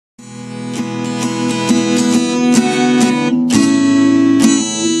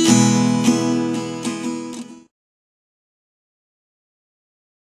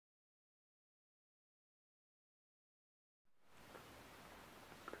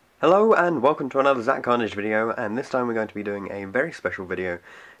Hello and welcome to another Zach Carnage video, and this time we're going to be doing a very special video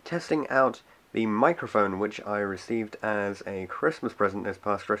testing out the microphone which I received as a Christmas present this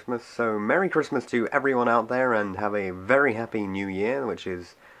past Christmas. So Merry Christmas to everyone out there and have a very happy New Year, which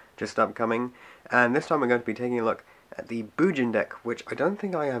is just upcoming. And this time we're going to be taking a look at the Bujin deck, which I don't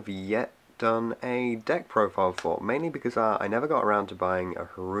think I have yet done a deck profile for, mainly because I never got around to buying a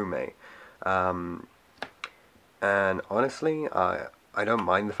Harume. And honestly, I don't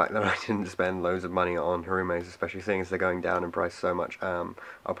mind the fact that I didn't spend loads of money on Harumes, especially seeing as they're going down in price so much. I'll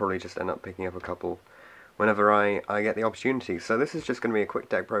probably just end up picking up a couple whenever I get the opportunity. So this is just going to be a quick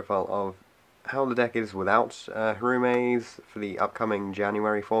deck profile of how the deck is without Harumes for the upcoming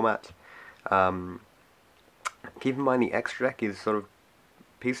January format. Keep in mind the extra deck is sort of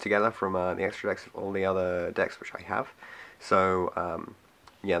pieced together from the extra decks of all the other decks which I have. So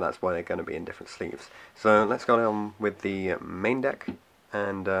yeah, that's why they're going to be in different sleeves. So let's go on with the main deck,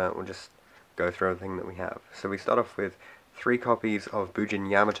 and we'll just go through everything that we have. So we start off with 3 copies of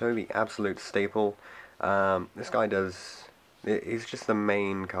Bujin Yamato, the absolute staple. This guy he's just the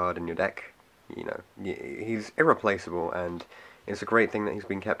main card in your deck. You know, he's irreplaceable, and it's a great thing that he's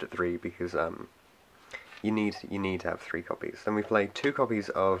been kept at 3 because you need to have 3 copies. Then we play 2 copies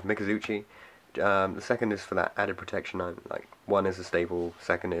of Mikazuchi. The second is for that added protection. Like, one is a staple,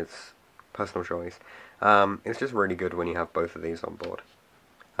 second is personal choice. It's just really good when you have both of these on board.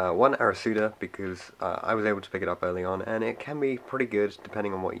 1 Arasuda, because I was able to pick it up early on, and it can be pretty good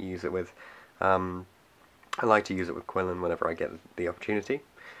depending on what you use it with. I like to use it with Quillen whenever I get the opportunity.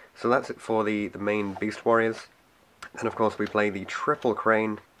 So that's it for the main Beast Warriors. And of course we play the triple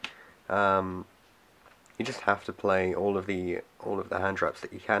Crane. You just have to play all of the hand traps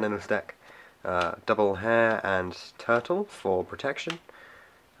that you can in this deck. Double Hare and Turtle for protection.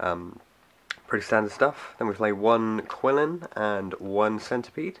 Pretty standard stuff. Then we play 1 Quillen and 1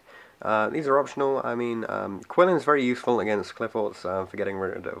 Centipede. These are optional. I mean, Quillen is very useful against Clifforts for getting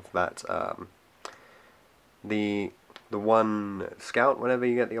rid of that the 1 Scout whenever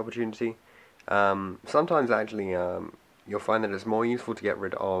you get the opportunity. Sometimes actually you'll find that it's more useful to get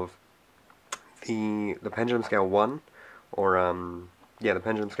rid of the Pendulum Scale 1 or yeah, the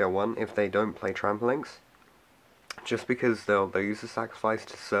Pendulum Scale 1, if they don't play Trampolinks, just because they'll use the sacrifice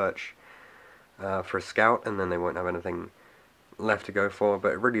to search for a Scout, and then they won't have anything left to go for,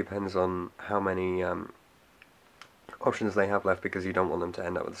 but it really depends on how many options they have left, because you don't want them to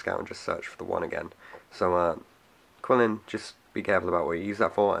end up with a Scout and just search for the 1 again. So, Quillen, just be careful about what you use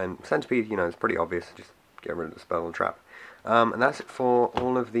that for, and Centipede, you know, it's pretty obvious, just get rid of the spell and trap. And that's it for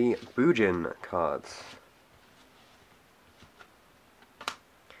all of the Bujin cards.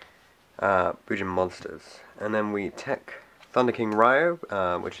 Bujin monsters, and then we tech Thunder King Ryo,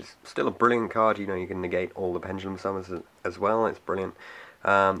 which is still a brilliant card. You know, you can negate all the pendulum summons as well. It's brilliant.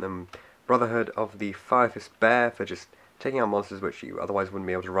 Then Brotherhood of the Fire Fist Bear for just taking out monsters which you otherwise wouldn't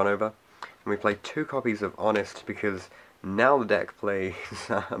be able to run over. And we play 2 copies of Honest because now the deck plays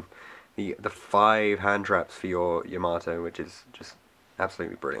the 5 hand traps for your Yamato, which is just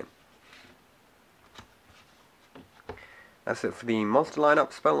absolutely brilliant. That's it for the monster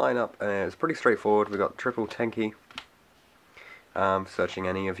lineup. Spell lineup, it's pretty straightforward. We've got triple Tenki, searching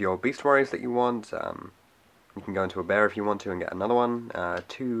any of your Beast Warriors that you want. You can go into a bear if you want to and get another one.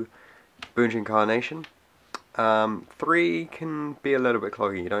 2 Bujin Carnation. 3 can be a little bit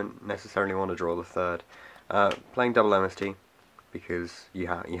cloggy. You don't necessarily want to draw the 3rd. Playing double MST, because you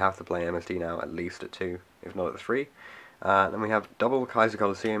have to play MST now at least at 2, if not at 3. Then we have double Kaiser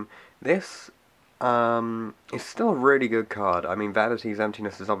Colosseum. This it's still a really good card. I mean, Vanity's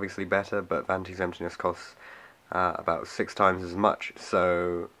Emptiness is obviously better, but Vanity's Emptiness costs about 6 times as much,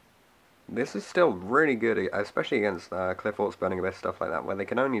 so this is still really good, especially against Clifforts, Burning Abyss, stuff like that, where they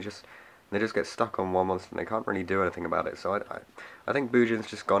just get stuck on 1 monster and they can't really do anything about it. So I think Bujin's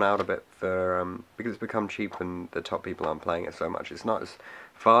just gone out a bit for because it's become cheap and the top people aren't playing it so much. It's not as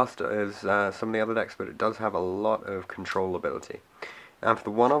fast as some of the other decks, but it does have a lot of control ability. And for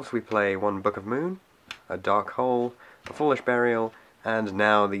the one-offs, we play 1 Book of Moon, a Dark Hole, a Foolish Burial, and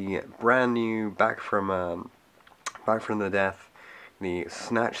now the brand new back from the death, the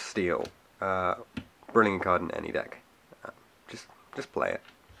Snatch Steel. Brilliant card in any deck. Just play it.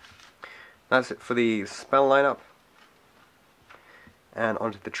 That's it for the spell lineup. And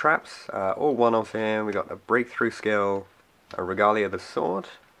onto the traps. All one-offs here. We got a Breakthrough Skill, a Regalia the Sword,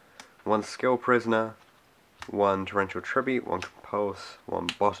 1 Skill Prisoner, 1 Torrential Tribute, 1 Compulse, 1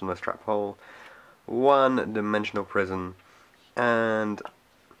 Bottomless Trap Hole, 1 Dimensional Prison, and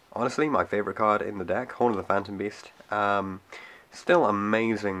honestly my favourite card in the deck, Horn of the Phantom Beast. Still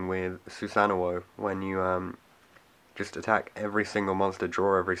amazing with Susanoo when you just attack every single monster,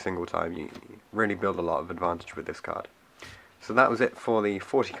 draw every single time. You really build a lot of advantage with this card. So that was it for the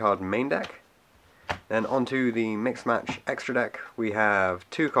 40 card main deck. Then onto the Mixed Match extra deck, we have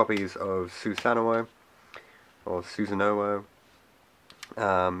 2 copies of Susanoo, or Susanoo,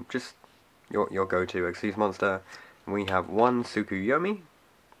 just your go-to Xyz monster. We have 1 Tsukuyomi,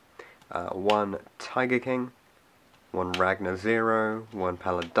 1 Tiger King, 1 Ragnar Zero, 1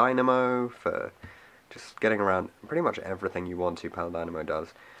 Paladynamo for just getting around pretty much everything you want to. Paladynamo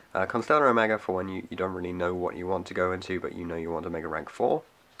does. Constellar Omega for when you don't really know what you want to go into, but you know you want to make a rank 4.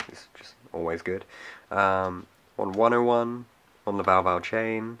 It's just always good. 1 101 on the Bao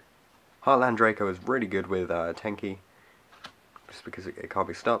Chain. Heartland Draco is really good with Tenki, just because it can't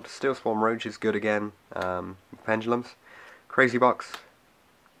be stopped. Steel Swarm Roach is good again, Pendulums. Crazy Box.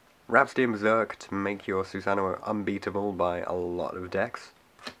 Rhapsody and Berserk to make your Susanoo unbeatable by a lot of decks.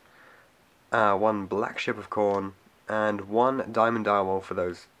 1 Black Ship of Corn, and 1 Diamond Direwolf for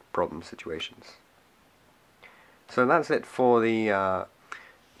those problem situations. So that's it for the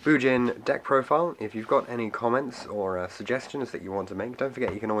Bujin deck profile. If you've got any comments or suggestions that you want to make, don't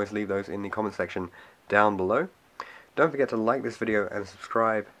forget you can always leave those in the comment section down below. Don't forget to like this video and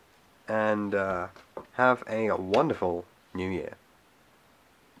subscribe, and have a wonderful new year.